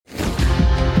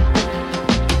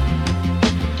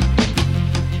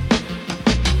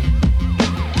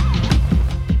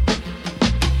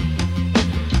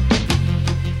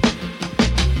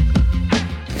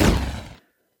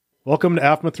Welcome to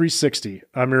AFMA 360.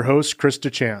 I'm your host, Chris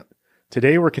DeChant.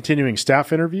 Today we're continuing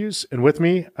staff interviews, and with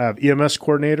me I have EMS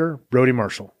coordinator Brody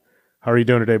Marshall. How are you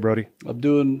doing today, Brody? I'm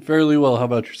doing fairly well. How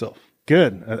about yourself?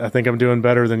 Good. I think I'm doing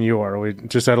better than you are. We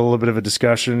just had a little bit of a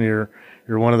discussion. You're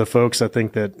one of the folks I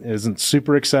think that isn't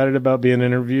super excited about being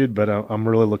interviewed, but I'm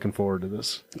really looking forward to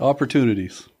this.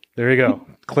 Opportunities. There you go.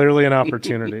 Clearly an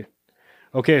opportunity.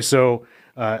 Okay, so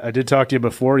I did talk to you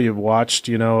before. You've watched,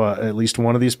 at least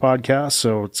one of these podcasts,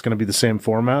 so it's going to be the same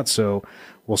format. So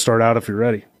we'll start out if you're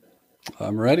ready.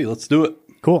 I'm ready. Let's do it.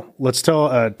 Cool. Let's tell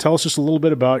us just a little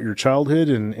bit about your childhood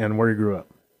and where you grew up.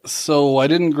 So I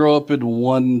didn't grow up in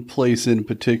one place in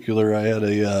particular. I had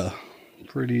a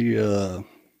pretty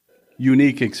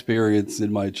unique experience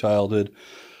in my childhood.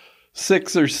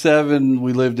 6 or 7,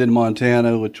 we lived in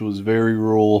Montana, which was very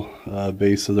rural,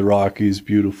 base of the Rockies,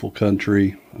 beautiful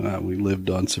country. We lived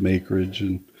on some acreage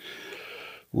and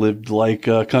lived like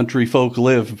country folk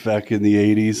live back in the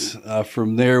 80s.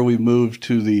 From there, we moved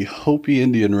to the Hopi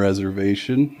Indian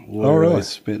Reservation, where I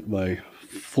spent my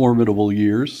formidable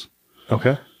years.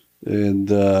 Okay. And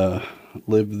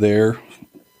lived there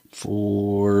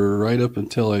for right up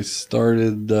until I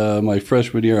started my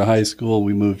freshman year of high school.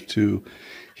 We moved to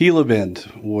Gila Bend,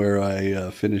 where I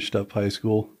finished up high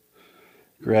school.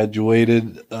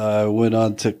 Graduated, went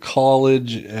on to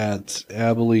college at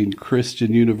Abilene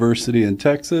Christian University in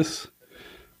Texas.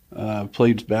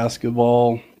 Played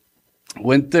basketball.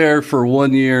 Went there for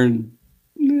 1 year, and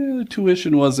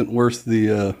tuition wasn't worth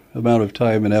the amount of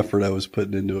time and effort I was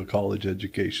putting into a college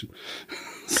education.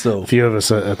 So, a few of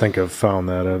us, I think, have found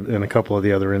that in a couple of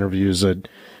the other interviews.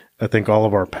 I think all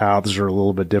of our paths are a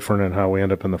little bit different in how we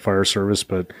end up in the fire service,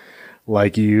 but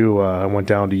like you, I went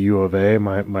down to U of A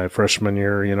my freshman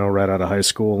year, right out of high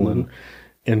school, and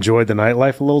enjoyed the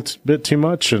nightlife a little bit too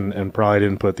much and probably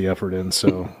didn't put the effort in.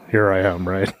 So here I am,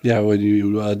 right? Yeah, when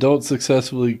you don't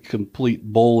successfully complete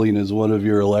bowling as one of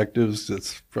your electives,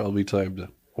 it's probably time to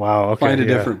find a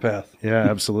different path. Yeah,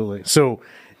 absolutely. So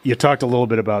you talked a little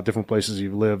bit about different places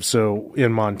you've lived. So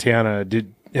in Montana,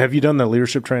 have you done the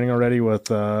leadership training already with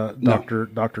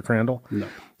Dr. Crandall? No.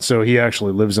 So he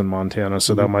actually lives in Montana,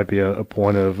 so that might be a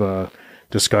point of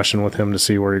discussion with him to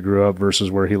see where he grew up versus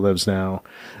where he lives now.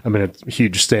 I mean, it's a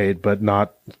huge state, but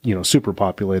not, super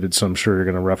populated, so I'm sure you're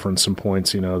going to reference some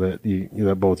points,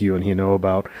 that both you and he know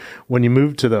about. When you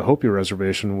moved to the Hopi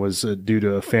Reservation, was it due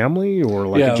to a family or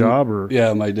a job? Or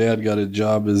Yeah, my dad got a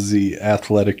job as the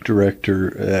athletic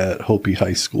director at Hopi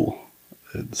High School.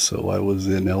 And so I was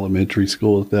in elementary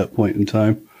school at that point in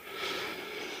time.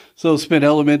 So spent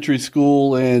elementary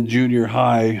school and junior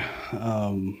high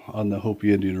on the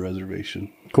Hopi Indian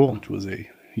Reservation. Cool. Which was a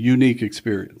unique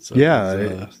experience. Yeah. I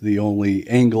was the only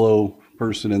Anglo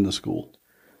person in the school.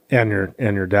 And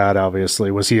your dad,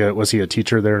 obviously, was he a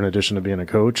teacher there in addition to being a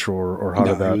coach, or how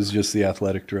did that? He was just the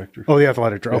athletic director. Oh, the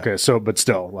athletic director. Yeah. Okay, so but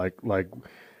still, like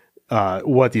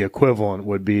what the equivalent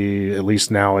would be, at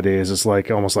least nowadays, is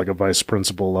almost like a vice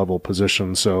principal level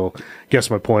position. So I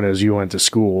guess my point is you went to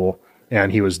school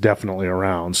and he was definitely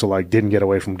around. So didn't get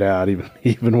away from dad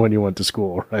even when you went to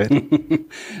school, right?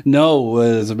 No,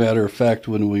 as a matter of fact,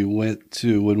 when we moved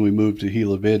to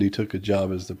Gila Bend, he took a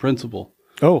job as the principal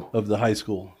of the high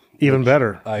school. Even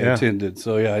better. I attended.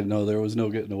 So I know there was no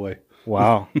getting away.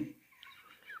 Wow.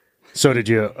 So did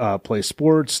you play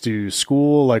sports, do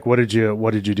school? What did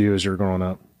you do as you were growing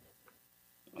up?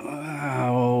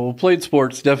 Played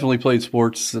sports, definitely played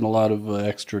sports, and a lot of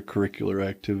extracurricular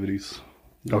activities.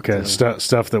 Okay,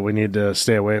 stuff that we need to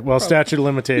stay away. Well, statute of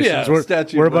limitations. Yeah,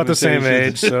 we're about the same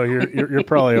age, so you're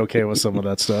probably okay with some of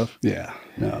that stuff. Yeah,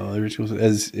 no.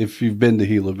 As if you've been to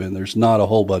Gila Bend, there's not a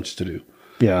whole bunch to do.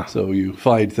 Yeah. So you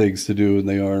find things to do, and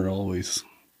they aren't always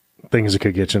things that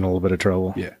could get you in a little bit of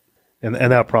trouble. Yeah. And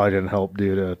that probably didn't help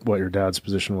due to what your dad's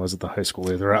position was at the high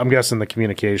school either. I'm guessing the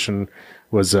communication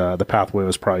was the pathway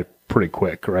was probably pretty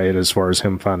quick, right? As far as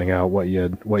him finding out what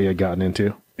you had gotten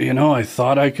into. I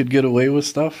thought I could get away with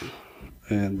stuff,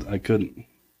 and I couldn't.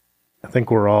 I think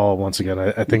we're all, once again,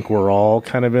 I think we're all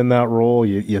kind of in that role.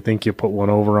 You think you put one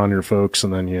over on your folks,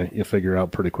 and then you figure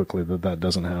out pretty quickly that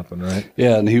doesn't happen, right?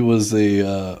 Yeah, and he was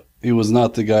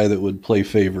not the guy that would play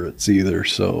favorites either.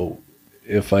 So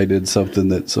if I did something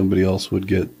that somebody else would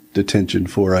get detention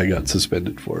for, I got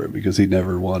suspended for it because he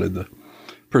never wanted the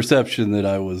perception that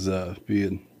I was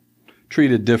being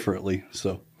treated differently.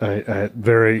 So I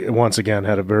once again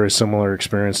had a very similar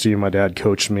experience to you. My dad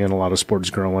coached me in a lot of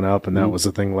sports growing up, and that was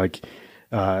the thing.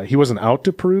 he wasn't out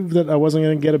to prove that I wasn't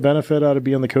going to get a benefit out of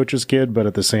being the coach's kid, but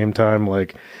at the same time,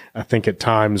 like, I think at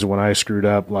times when I screwed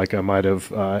up, like, I might have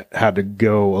had to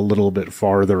go a little bit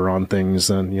farther on things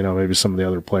than, you know, maybe some of the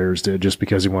other players did, just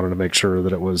because he wanted to make sure that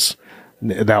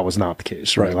that was not the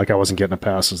case, right? Like, I wasn't getting a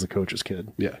pass as the coach's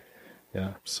kid. Yeah.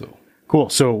 Yeah. So cool.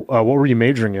 So what were you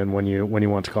majoring in when you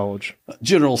went to college?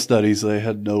 General studies. I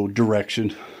had no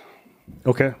direction.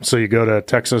 Okay. So you go to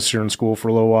Texas, you're in school for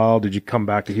a little while. Did you come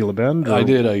back to Gila Bend? I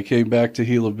did. I came back to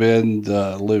Gila Bend,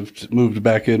 moved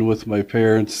back in with my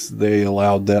parents. They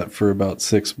allowed that for about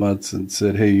 6 months and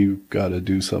said, hey, you've got to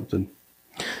do something.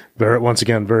 Once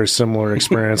again, very similar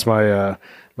experience.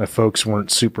 My folks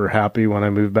weren't super happy when I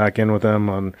moved back in with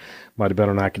them. Might have been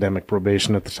on academic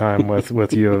probation at the time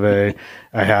with U of A.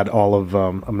 I had all of,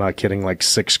 I'm not kidding, like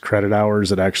 6 credit hours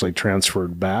that actually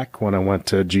transferred back when I went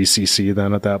to GCC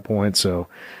then at that point. So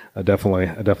I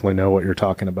definitely know what you're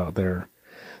talking about there.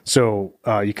 So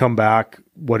you come back.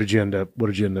 What did you end up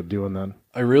doing then?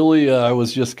 I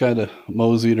was just kind of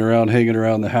moseying around, hanging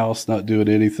around the house, not doing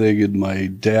anything. And my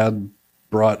dad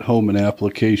brought home an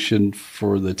application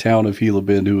for the town of Gila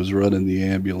Bend, who was running the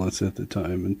ambulance at the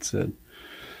time, and said,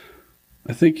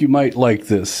 I think you might like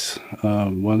this. Why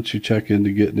don't you check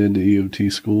into getting into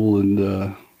EMT school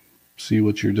and see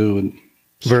what you're doing?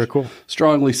 Very cool.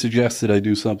 Strongly suggested I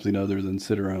do something other than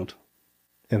sit around.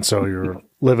 And so you're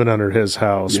living under his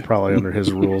house, probably under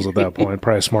his rules at that point.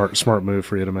 Probably a smart move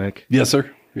for you to make. Yes,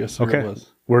 sir. Yes, sir. Okay. It was.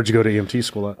 Where'd you go to EMT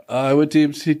school at? I went to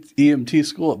EMT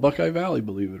school at Buckeye Valley,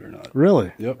 believe it or not.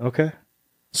 Really? Yep. Okay.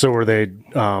 So were they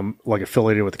like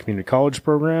affiliated with the community college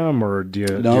program, or do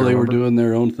you? No, they were doing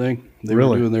their own thing. They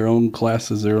were doing their own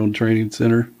classes, their own training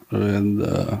center,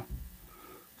 and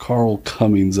Carl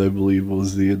Cummings, I believe,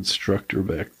 was the instructor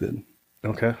back then.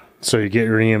 Okay. So you get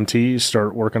your EMT,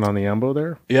 start working on the AMBO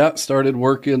there? Yeah, started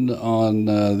working on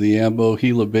the AMBO.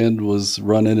 Gila Bend was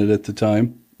running it at the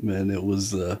time, and it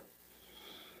was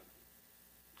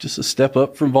just a step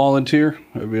up from volunteer.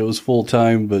 I mean, it was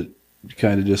full-time, but you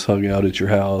kind of just hung out at your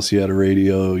house. You had a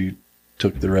radio. You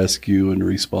took the rescue and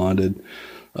responded.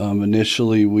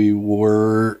 Initially, we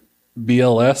were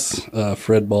BLS.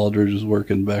 Fred Baldridge was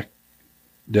working back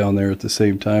down there at the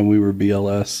same time. We were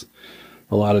BLS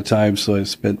a lot of times, so I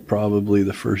spent probably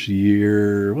the first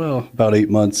year, about 8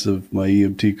 months of my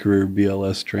EMT career,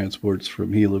 BLS transports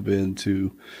from Gila Bend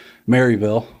to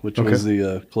Maryville, which was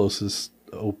the closest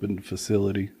open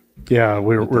facility. Yeah,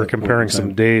 we were comparing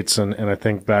some dates, and I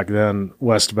think back then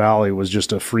West Valley was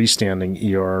just a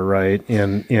freestanding ER, right,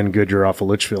 in Goodyear off of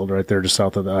Litchfield, right there just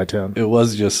south of the I-10. It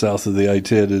was just south of the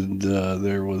I-10, and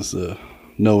there was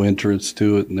no entrance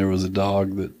to it, and there was a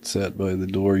dog that sat by the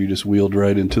door. You just wheeled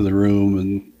right into the room,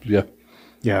 and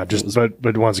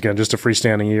but once again, just a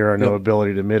freestanding ER, no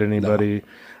ability to admit anybody.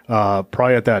 No.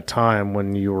 Probably at that time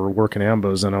when you were working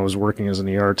AMBOs and I was working as an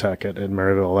ER tech at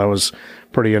Maryville, that was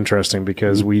pretty interesting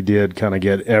because we did kind of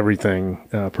get everything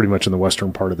pretty much in the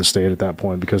western part of the state at that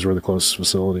point because we're the closest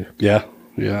facility. Yeah,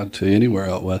 to anywhere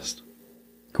out west.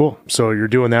 Cool. So you're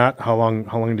doing that. How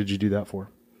long did you do that for?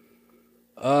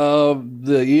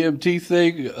 The EMT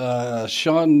thing,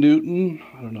 Sean Newton,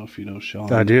 I don't know if you know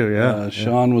Sean. I do, yeah.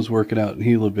 Sean was working out in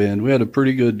Gila Bend. We had a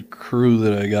pretty good crew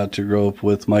that I got to grow up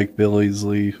with. Mike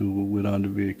Billingsley, who went on to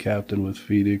be a captain with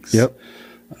Phoenix. Yep.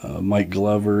 Mike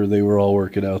Glover, they were all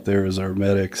working out there as our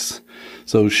medics.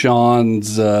 So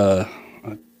Sean's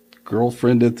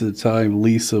girlfriend at the time,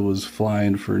 Lisa, was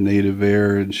flying for Native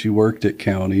Air, and she worked at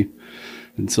County.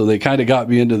 And so they kind of got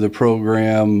me into the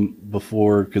program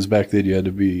before, because back then you had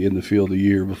to be in the field a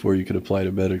year before you could apply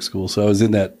to medic school. So I was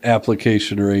in that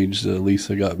application range.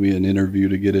 Lisa got me an interview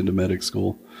to get into medic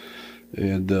school.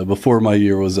 And before my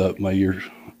year was up,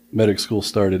 medic school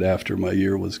started after my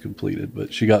year was completed.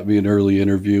 But she got me an early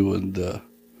interview and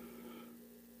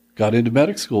got into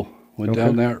medic school. Went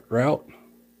down that route.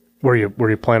 Were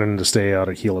you planning to stay out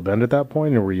at Gila Bend at that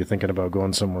point, or were you thinking about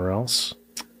going somewhere else?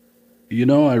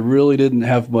 I really didn't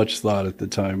have much thought at the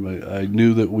time. I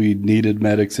knew that we needed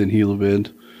medics in Gila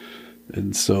Bend,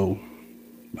 and so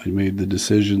I made the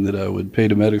decision that I would pay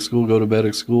to medic school, go to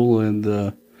medic school,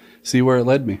 and see where it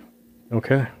led me.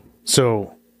 Okay.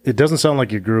 So it doesn't sound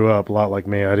like you grew up a lot like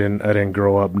me. I didn't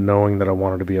grow up knowing that I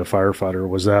wanted to be a firefighter.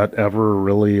 Was that ever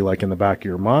really like in the back of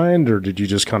your mind, or did you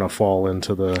just kind of fall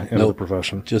into the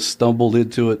profession? Just stumbled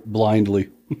into it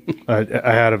blindly. I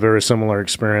had a very similar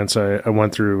experience. I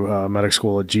went through medic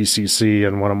school at GCC,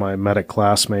 and one of my medic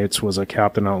classmates was a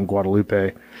captain out in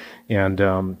Guadalupe,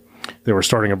 and they were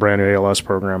starting a brand new ALS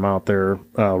program out there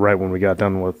right when we got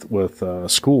done with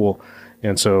school.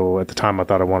 And so at the time, I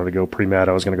thought I wanted to go pre-med.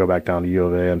 I was going to go back down to U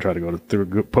of A and try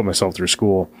to put myself through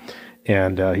school.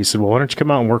 And he said, well, why don't you come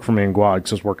out and work for me in Guad?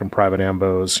 Because I was working private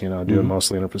ambos, doing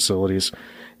mostly in the facilities.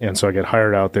 And so I get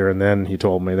hired out there. And then he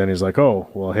told me, he's like, oh,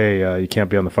 well, hey, you can't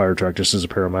be on the fire truck just as a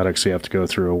paramedic. So you have to go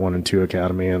through a 1 and 2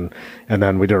 academy. And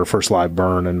then we did our first live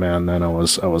burn. And man, then I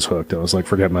was hooked. I was like,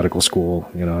 forget medical school.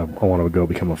 I want to go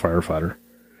become a firefighter.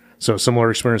 So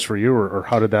similar experience for you, or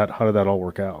how did that all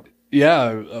work out?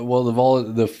 Yeah, well,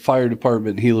 the fire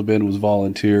department in Gila Bend was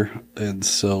volunteer. And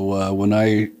so when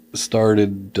I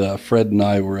started, Fred and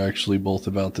I were actually both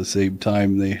about the same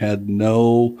time. They had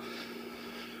no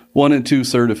 1 and 2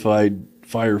 certified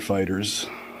firefighters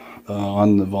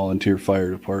on the volunteer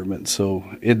fire department. So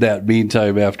in that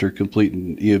meantime, after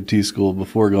completing EMT school,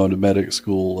 before going to medic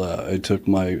school, I took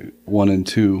my 1 and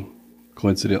 2,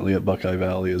 coincidentally, at Buckeye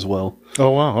Valley as well.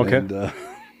 Oh, wow. Okay. And,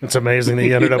 it's amazing that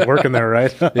you ended up working there,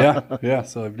 right? Yeah.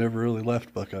 So I've never really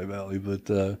left Buckeye Valley,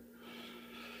 but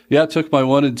I took my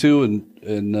 1 and 2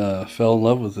 and fell in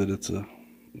love with it. It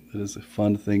is a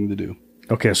fun thing to do.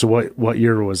 Okay, so what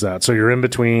year was that? So you're in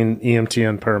between EMT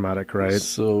and paramedic, right?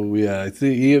 So yeah, I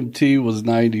think EMT was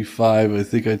 95. I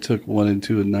think I took 1 and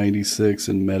 2 in 96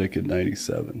 and medic in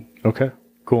 97. Okay,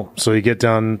 cool. So you get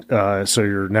done. So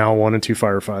you're now 1 and 2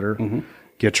 firefighter.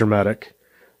 Get your medic.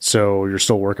 So you're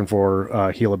still working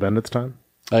for Gila Bend at the time?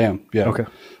 I am, yeah. Okay.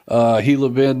 Gila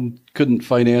Bend couldn't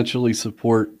financially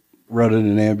support running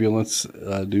an ambulance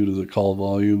due to the call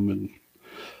volume and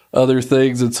other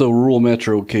things. And so Rural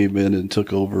Metro came in and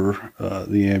took over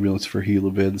the ambulance for Gila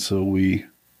Bend. So we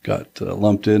got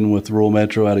lumped in with Rural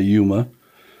Metro out of Yuma.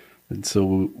 And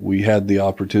so we had the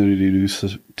opportunity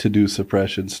to do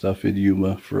suppression stuff in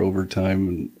Yuma for overtime.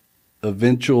 And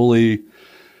eventually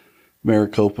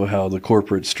Maricopa, how the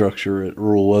corporate structure at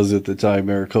Rural was at the time,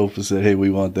 Maricopa said, hey,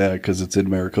 we want that because it's in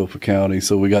Maricopa County.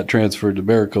 So we got transferred to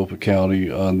Maricopa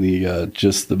County on the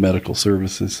just the medical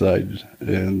services side.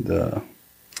 And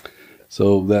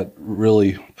so that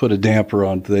really put a damper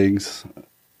on things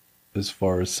as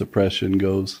far as suppression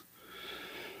goes.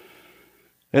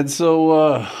 And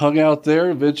so hung out there.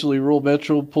 Eventually Rural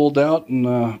Metro pulled out,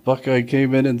 and Buckeye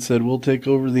came in and said, we'll take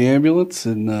over the ambulance.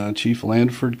 And Chief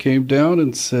Landford came down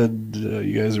and said,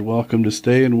 you guys are welcome to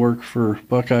stay and work for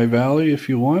Buckeye Valley if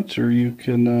you want, or you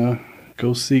can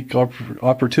go seek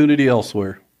opportunity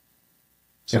elsewhere.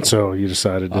 And so you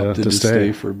decided to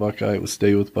stay for Buckeye. It was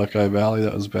stay with Buckeye Valley.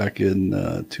 That was back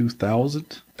in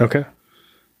 2000. Okay.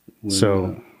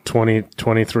 So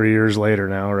 23 years later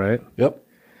now, right? Yep.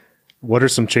 What are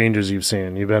some changes you've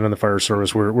seen? You've been in the fire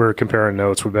service. We're comparing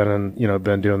notes. We've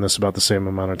been doing this about the same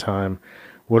amount of time.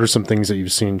 What are some things that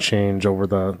you've seen change over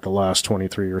the last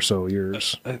 23 or so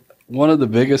years? One of the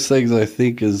biggest things I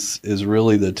think is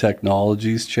really the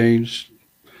technology's changed.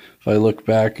 If I look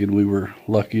back, and we were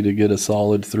lucky to get a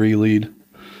solid 3 lead,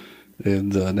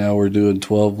 and now we're doing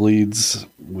 12 leads.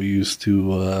 We used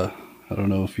to, I don't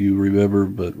know if you remember,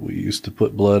 but we used to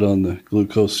put blood on the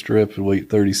glucose strip and wait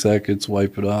 30 seconds,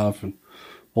 wipe it off, and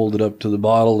hold it up to the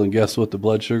bottle, and guess what the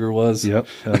blood sugar was? Yep,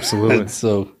 absolutely.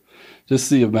 So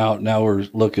just the amount. Now we're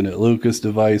looking at Lucas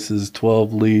devices,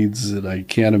 12 leads, and I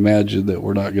can't imagine that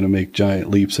we're not going to make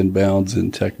giant leaps and bounds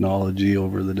in technology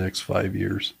over the next 5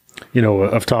 years.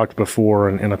 I've talked before,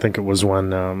 and I think it was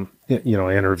when, I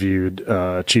interviewed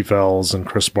Chief Ells and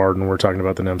Chris Barden. We're talking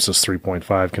about the Nemesis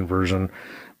 3.5 conversion.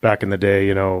 Back in the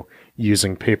day,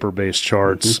 using paper-based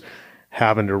charts,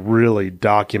 having to really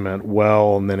document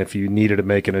well. And then if you needed to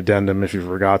make an addendum, if you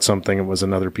forgot something, it was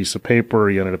another piece of paper.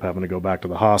 You ended up having to go back to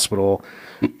the hospital.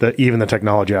 Even the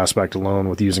technology aspect alone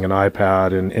with using an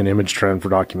iPad and image trend for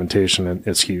documentation,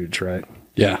 it's huge, right?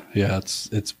 Yeah,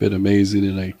 it's been amazing,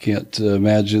 and I can't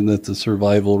imagine that the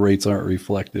survival rates aren't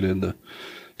reflected in the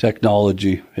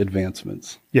technology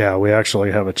advancements. Yeah, we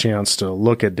actually have a chance to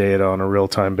look at data on a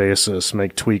real-time basis,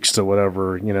 make tweaks to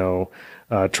whatever,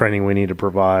 training we need to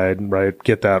provide, right?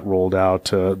 Get that rolled out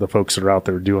to the folks that are out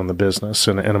there doing the business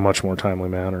in a much more timely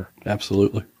manner.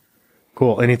 Absolutely.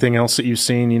 Cool. Anything else that you've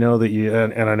seen, that you,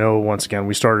 and I know once again,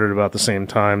 we started about the same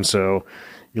time. So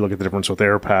you look at the difference with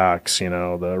air packs,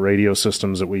 the radio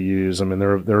systems that we use. I mean,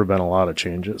 there have been a lot of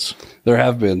changes. There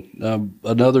have been.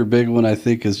 Another big one, I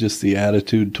think, is just the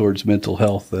attitude towards mental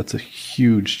health. That's a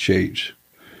huge change,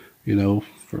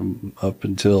 from up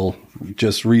until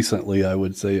just recently. I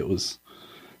would say it was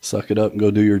suck it up and go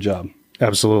do your job.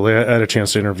 Absolutely. I had a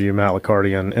chance to interview Matt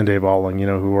Liccardi and Dave Alling,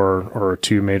 who are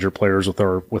 2 major players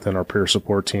within our peer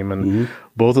support team. And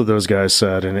both of those guys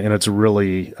said, and it's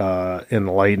really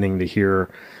enlightening to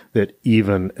hear that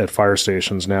even at fire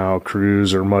stations now,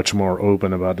 crews are much more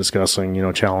open about discussing,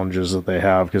 challenges that they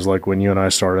have. Because like when you and I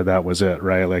started, that was it,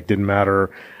 right? Like didn't matter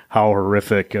how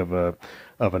horrific of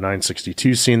of a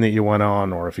 962 scene that you went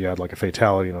on, or if you had like a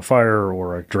fatality in a fire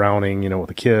or a drowning, with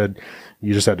a kid,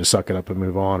 you just had to suck it up and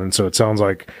move on. And so it sounds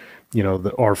like,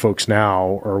 our folks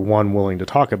now are, one, willing to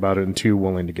talk about it, and two,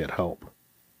 willing to get help.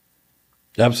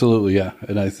 Absolutely, yeah.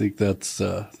 And I think that's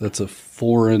a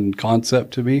foreign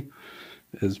concept to me,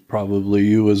 is probably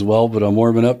you as well, but I'm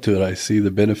warming up to it. I see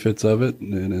the benefits of it,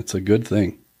 and it's a good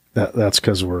thing. That's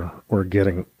because we're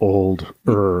getting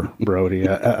older, Brody.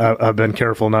 I've been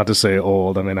careful not to say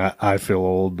old. I mean, I feel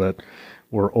old, but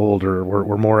we're older.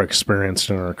 We're more experienced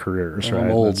in our careers, right?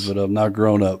 I'm old, but I'm not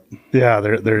grown up. Yeah,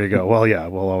 there you go. Well, yeah,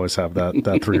 we'll always have that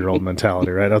 3-year-old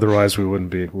mentality, right? Otherwise, we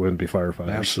wouldn't be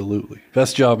firefighters. Absolutely,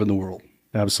 best job in the world.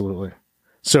 Absolutely.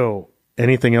 So,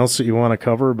 anything else that you want to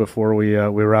cover before we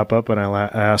wrap up? And I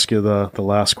ask you the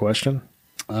last question.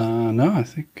 No, I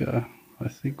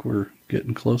think we're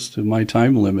getting close to my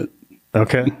time limit.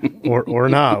 Okay, or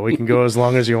not. We can go as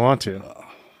long as you want to.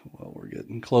 Well, we're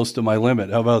getting close to my limit.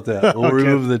 How about that? We'll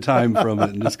remove the time from it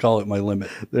and just call it my limit.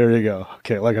 There you go.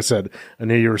 Okay, like I said, I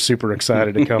knew you were super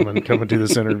excited to come and do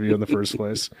this interview in the first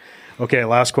place. Okay,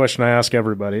 last question I ask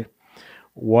everybody.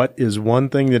 What is one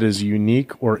thing that is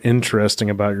unique or interesting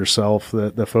about yourself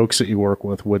that the folks that you work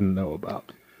with wouldn't know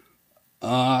about?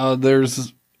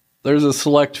 There's a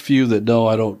select few that know.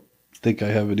 I don't think I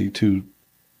have any too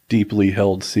deeply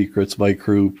held secrets. My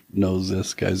crew knows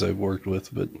this, guys I've worked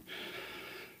with, but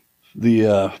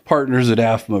the partners at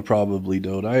AFMA probably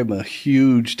don't. I am a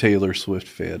huge Taylor Swift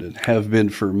fan and have been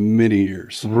for many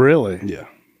years. Really? Yeah.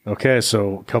 Okay,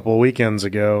 so a couple of weekends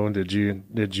ago, did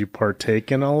you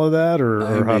partake in all of that,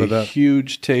 or how did that? I'm a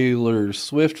huge Taylor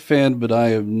Swift fan, but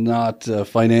I am not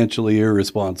financially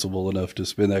irresponsible enough to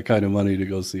spend that kind of money to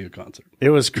go see a concert.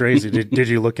 It was crazy. Did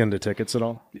you look into tickets at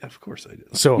all? Yeah, of course I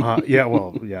did. So yeah,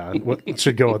 well, yeah, what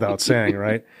should go without saying,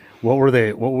 right? What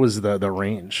was the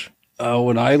range?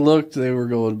 When I looked, they were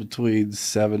going between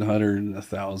 $700 and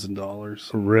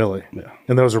 $1,000. Really? Yeah.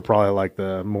 And those are probably like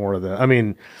I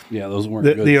mean, yeah, those weren't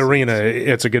the good arena.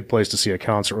 It's a good place to see a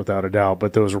concert without a doubt,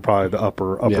 but those were probably the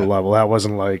upper level. That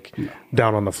wasn't like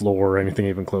down on the floor or anything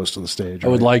even close to the stage. I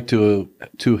would like to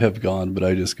have gone, but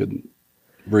I just couldn't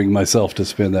bring myself to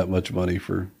spend that much money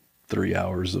for 3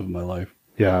 hours of my life.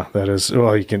 Yeah, that is.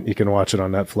 Well, you can watch it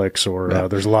on Netflix, or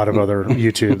there's a lot of other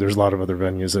YouTube. There's a lot of other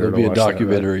venues that There'll be a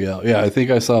documentary out. Yeah, I think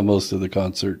I saw most of the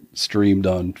concert streamed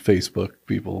on Facebook,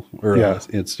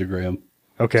 Instagram.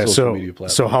 Okay,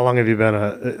 so how long have you been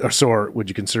would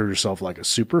you consider yourself like a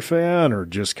super fan, or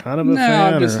just kind of a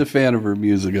fan? No, I'm just a fan of her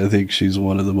music. I think she's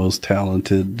one of the most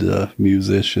talented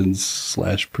musicians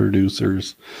 /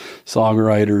 producers,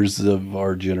 songwriters of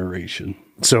our generation.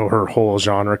 So her whole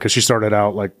genre, because she started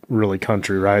out like really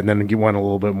country, right? And then you went a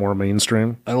little bit more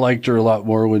mainstream. I liked her a lot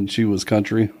more when she was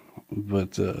country,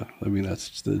 but I mean, that's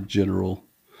just the general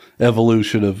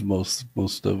evolution of most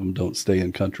of them don't stay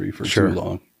in country for too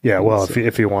long. Yeah, well, so,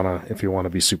 if you want to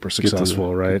be super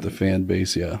successful, right? The fan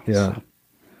base, yeah. So,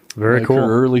 very cool.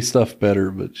 Her early stuff better,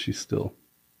 but she's still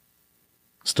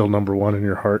number one in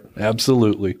your heart.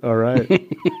 Absolutely. All right.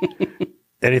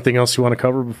 Anything else you want to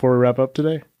cover before we wrap up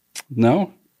today?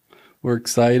 No, we're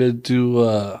excited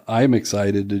I'm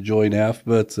excited to join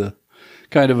AFMA. It's a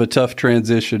kind of a tough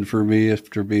transition for me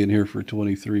after being here for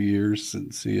 23 years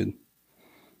and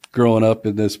growing up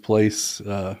in this place.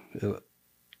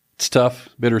 It's tough,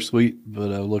 bittersweet,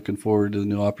 but I'm looking forward to the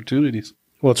new opportunities.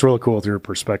 Well, it's really cool with your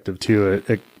perspective too.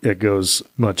 It goes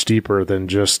much deeper than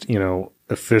just,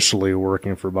 officially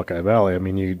working for Buckeye Valley. I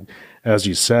mean, as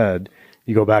you said,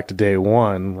 you go back to day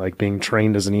one, like being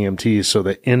trained as an EMT. So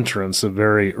the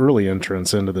very early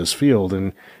entrance into this field,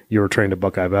 and you were trained at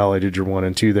Buckeye Valley, did your 1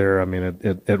 and 2 there. I mean,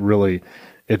 it really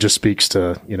just speaks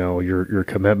to, your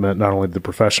commitment, not only to the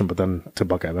profession, but then to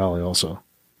Buckeye Valley also.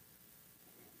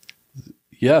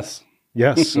 Yes.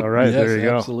 All right. Yes, there you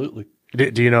go. Absolutely.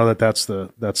 Do you know that's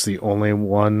the only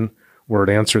one word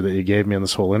answer that you gave me in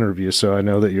this whole interview? So I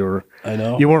know that you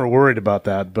weren't worried about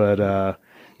that, but,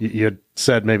 you had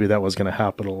said maybe that was going to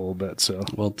happen a little bit. So,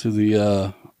 well, to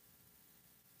the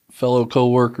fellow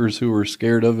coworkers who were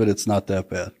scared of it, it's not that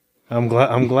bad. I'm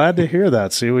glad to hear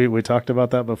that. See, we talked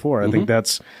about that before. I think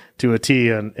that's to a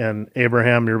T. And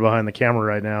Abraham, you're behind the camera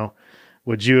right now.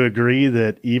 Would you agree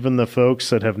that even the folks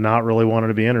that have not really wanted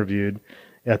to be interviewed,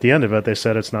 at the end of it, they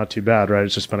said it's not too bad, right?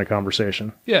 It's just been a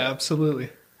conversation. Yeah, absolutely.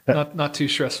 Not too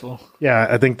stressful. Yeah,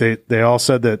 I think they all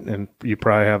said that, and you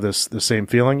probably have the same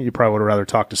feeling. You probably would have rather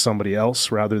talked to somebody else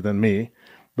rather than me,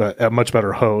 but a much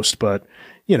better host. But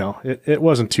it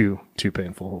wasn't too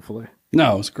painful. Hopefully,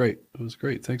 no, it was great. It was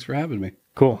great. Thanks for having me.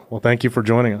 Cool. Well, thank you for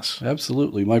joining us.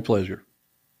 Absolutely, my pleasure.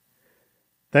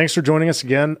 Thanks for joining us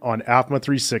again on AFMA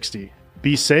 360.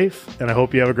 Be safe, and I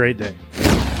hope you have a great day.